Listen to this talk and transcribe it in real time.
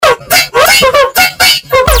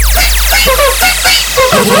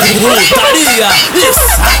putaria e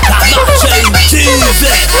sacanagem de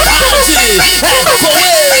verdade. É com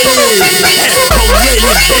ele mesmo,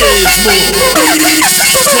 DJ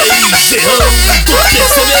Jean do PCB.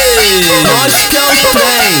 Nós que é o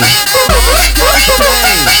trem, nós que é o trem.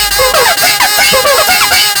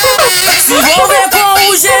 Se envolver com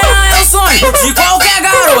o Jean é o sonho de qualquer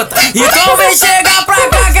garota. Então vem chegar pra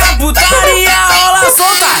cá que a putaria rola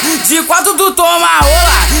solta. De quatro do Toma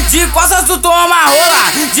Rola, de costas do Toma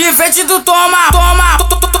Rola, de frente do Toma Rola.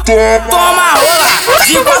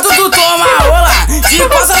 De quatro do Toma Rola, de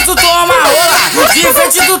costas do Toma Rola, de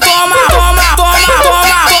frente do Toma.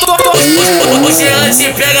 O Jean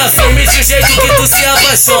te pega firme de jeito que tu se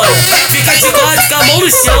apaixona. Fica de quatro com a mão no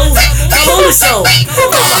chão, com a mão no chão.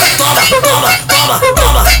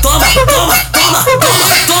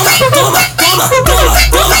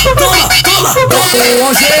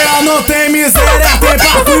 O Jean não tem miséria, tem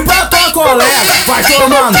pra tu e pra tua colega. Vai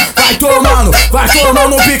tomando, vai tomando, vai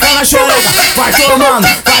tomando pica na xereca. Vai tomando,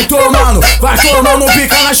 vai tomando, vai tomando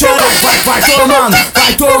pica na xereca. Vai tomando,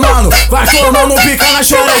 vai tomando, vai tomando pica na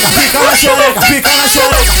xereca. Pica na xereca, pica na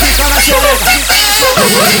xereca, pica na xereca.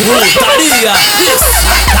 Putaria e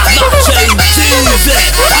sacanagem de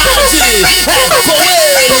verdade. É com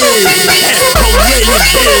ele mesmo,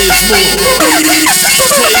 DJ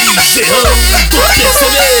Jean do PCB.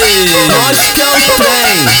 Nós que é o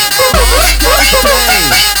trem, nós que é o trem.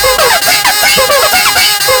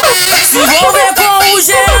 Se envolver com o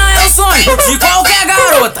Jean é o sonho de qualquer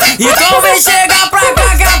garota. Então vem chegar pra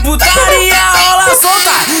cá que a putaria rola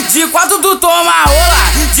solta. De quatro do Toma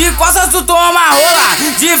Rola, de costas do Toma Rola,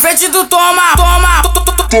 de frente do Toma Rola.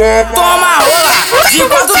 De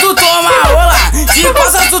quatro do Toma Rola, de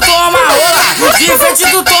costas do Toma Rola, de frente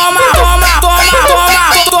do Toma.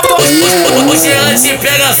 O Jean te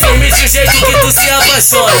pega firme de jeito que tu se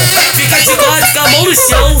apaixona. Fica de quatro com a mão no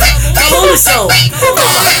chão, com a mão no chão.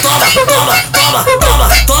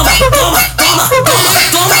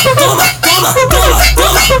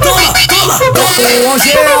 O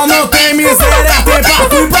Jean não tem miséria, tem pra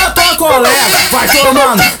tu e pra tua colega. Vai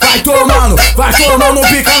tomando, vai tomando, vai tomando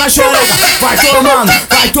pica na xereca. Vai tomando,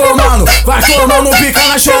 vai tomando, vai tomando pica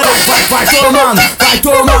na xereca. Vai tomando, vai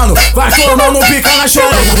tomando, vai tomando pica na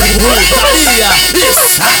xereca. Putaria e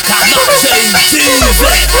sacanagem de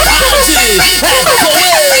verdade. É com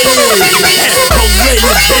ele mesmo,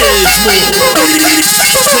 DJ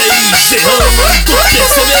Jean do PCB.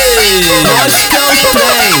 Nós que é o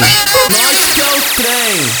trem, nós que é o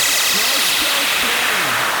trem.